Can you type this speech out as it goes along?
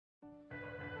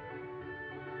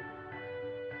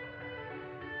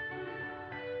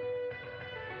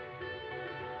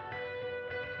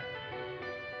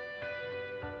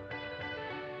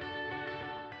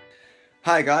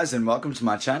Hi guys and welcome to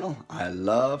my channel. I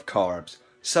love carbs.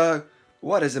 So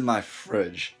what is in my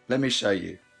fridge? Let me show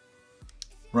you.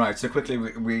 Right, so quickly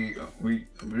we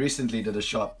recently did a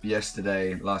shop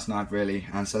yesterday, last night really,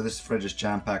 and so this fridge is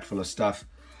jam-packed full of stuff.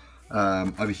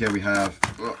 Over here we have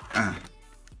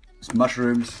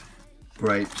mushrooms,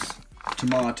 grapes,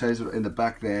 tomatoes in the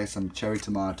back there, some cherry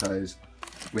tomatoes.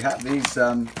 We have these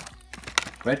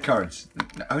red currants,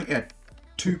 only at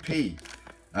 2p.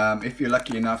 If you're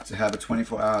lucky enough to have a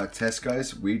 24-hour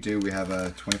Tesco's, we have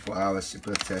a 24-hour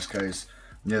super Tesco's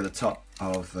near the top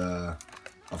of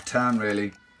town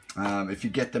really. If you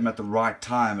get them at the right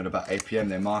time at about 8 p.m,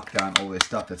 they mark down all their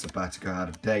stuff that's about to go out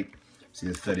of date. See,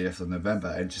 the 30th of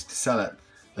November, and just to sell it,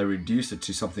 they reduce it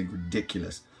to something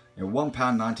ridiculous. You know,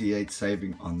 £1.98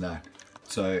 saving on that.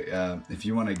 So if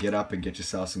you want to get up and get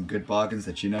yourself some good bargains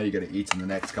that you know you're going to eat in the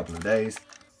next couple of days,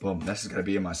 boom, this is going to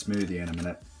be in my smoothie in a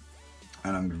minute.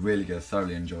 And I'm really going to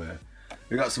thoroughly enjoy it.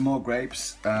 We got some more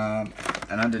grapes, and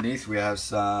underneath we have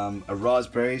some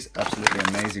raspberries, absolutely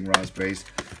amazing raspberries.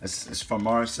 It's from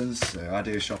Morrison's, so I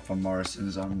do shop from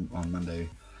Morrison's on Monday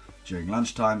during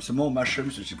lunchtime. Some more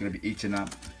mushrooms, which are going to be eaten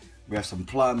up. We have some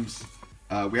plums.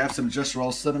 We have some Just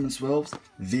Roll cinnamon swirls,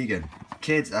 vegan.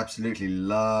 Kids absolutely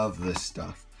love this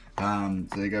stuff, so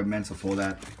they go mental for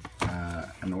that.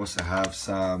 And also have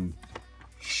some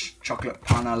chocolate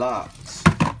panalattes.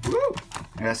 Woo!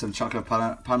 I got some chocolate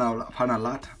pano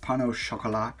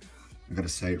chocolat. I gotta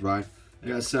say it right. I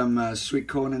got some sweet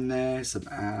corn in there,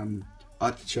 some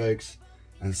artichokes,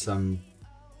 and some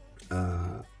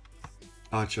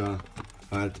archer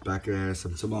right at the back there,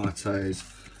 some tomatoes.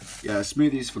 Yeah,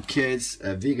 smoothies for kids,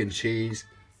 vegan cheese,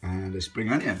 and a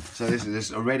spring onion. So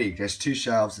this already, there's two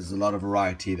shelves, there's a lot of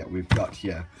variety that we've got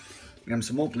here. We have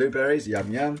some more blueberries,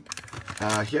 yum yum.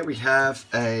 Here we have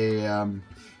a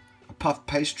puff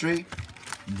pastry.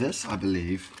 This, I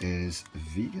believe, is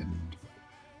vegan.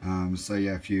 So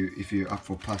yeah, if you're up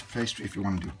for puff pastry, if you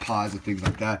want to do pies or things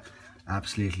like that,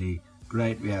 absolutely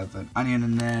great. We have an onion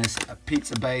in there, a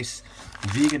pizza base,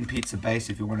 vegan pizza base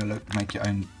if you want to make your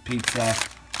own pizza.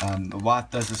 The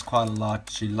wife does this quite a lot.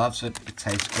 She loves it. It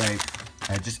tastes great.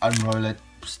 Just unroll it,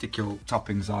 stick your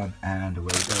toppings on, and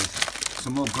away it goes.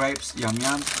 Some more grapes, yum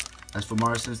yum. As for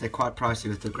Morrison's, they're quite pricey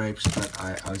with the grapes, but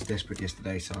I was desperate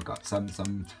yesterday, so I got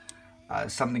something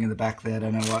in the back there, I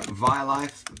don't know what.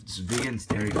 Violife, it's vegan, it's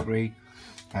dairy free.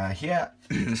 Here,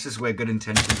 this is where good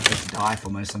intentions die for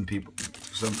some people.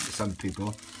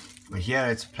 But here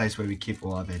it's a place where we keep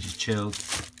all our veggies chilled.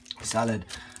 Salad.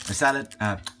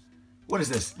 What is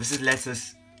this? This is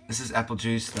lettuce. This is apple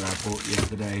juice that I bought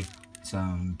yesterday.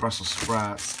 Some Brussels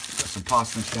sprouts. Got some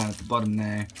parsnips down at the bottom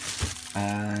there.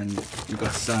 And we've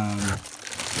got some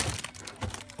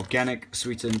organic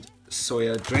sweetened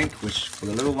soya drink, which for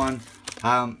the little one,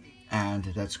 and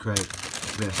that's great.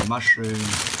 We have some mushrooms,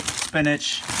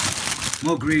 spinach,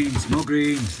 more greens,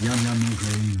 yum yum, more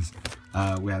greens.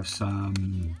 We have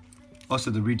some,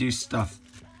 also the reduced stuff,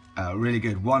 really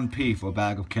good, 1p for a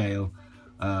bag of kale.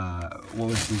 What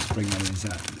was the spring onions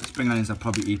at? Spring onions I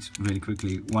probably eat really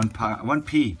quickly.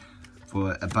 1p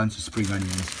for a bunch of spring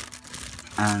onions.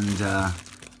 And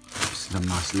some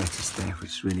nice lettuce there, which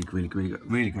is really great.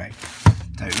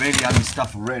 So really yummy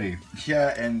stuff already.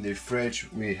 Here in the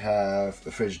fridge we have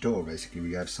the fridge door. Basically,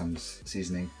 we have some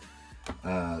seasoning.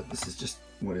 This is just,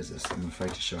 what is this? I'm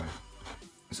afraid to show.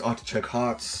 It's artichoke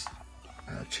hearts,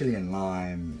 chili and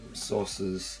lime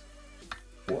sauces.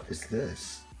 What is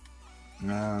this?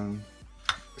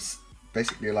 It's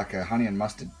basically like a honey and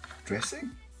mustard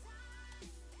dressing.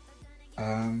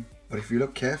 But if you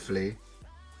look carefully,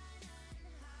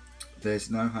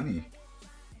 there's no honey.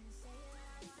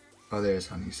 Oh, there's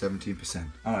honey,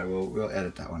 17%. Alright, well, we'll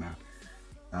edit that one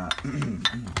out.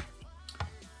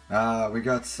 We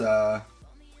got,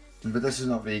 but this is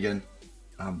not vegan,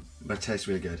 but it tastes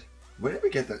really good. Where did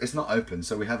we get that? It's not open,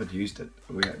 so we haven't used it.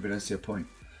 We don't see a point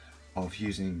of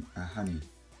using honey,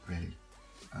 really.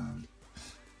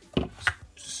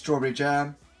 Strawberry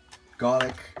jam,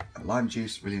 garlic, lime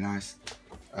juice, really nice.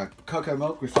 Cocoa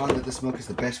milk, we found that this milk is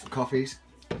the best for coffees.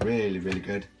 Really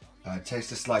good. It tastes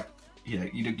just like, you know,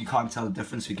 you can't tell the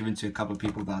difference. We give it to a couple of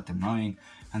people without them knowing,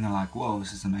 and they're like, whoa,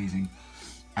 this is amazing.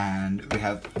 And we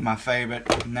have my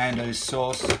favorite Nando's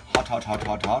sauce,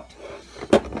 hot.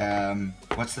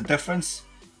 What's the difference?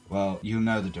 Well, you'll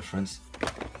know the difference.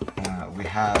 We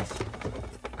have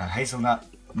hazelnut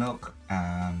milk.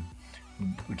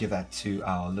 We give that to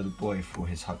our little boy for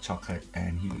his hot chocolate,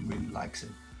 and he really likes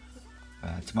it.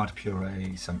 Tomato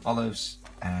puree, some olives,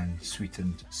 and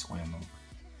sweetened soya milk.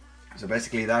 So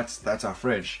basically that's our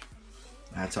fridge.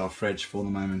 That's our fridge for the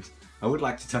moment. I would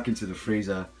like to tuck into the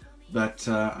freezer but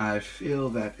I feel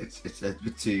that it's a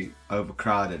bit too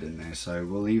overcrowded in there, so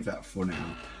we'll leave that for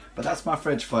now. But that's my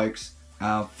fridge, folks,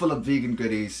 full of vegan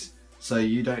goodies, so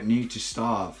you don't need to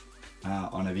starve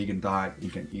on a vegan diet. You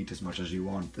can eat as much as you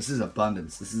want. This is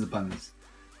abundance,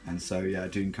 and so yeah, I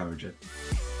do encourage it.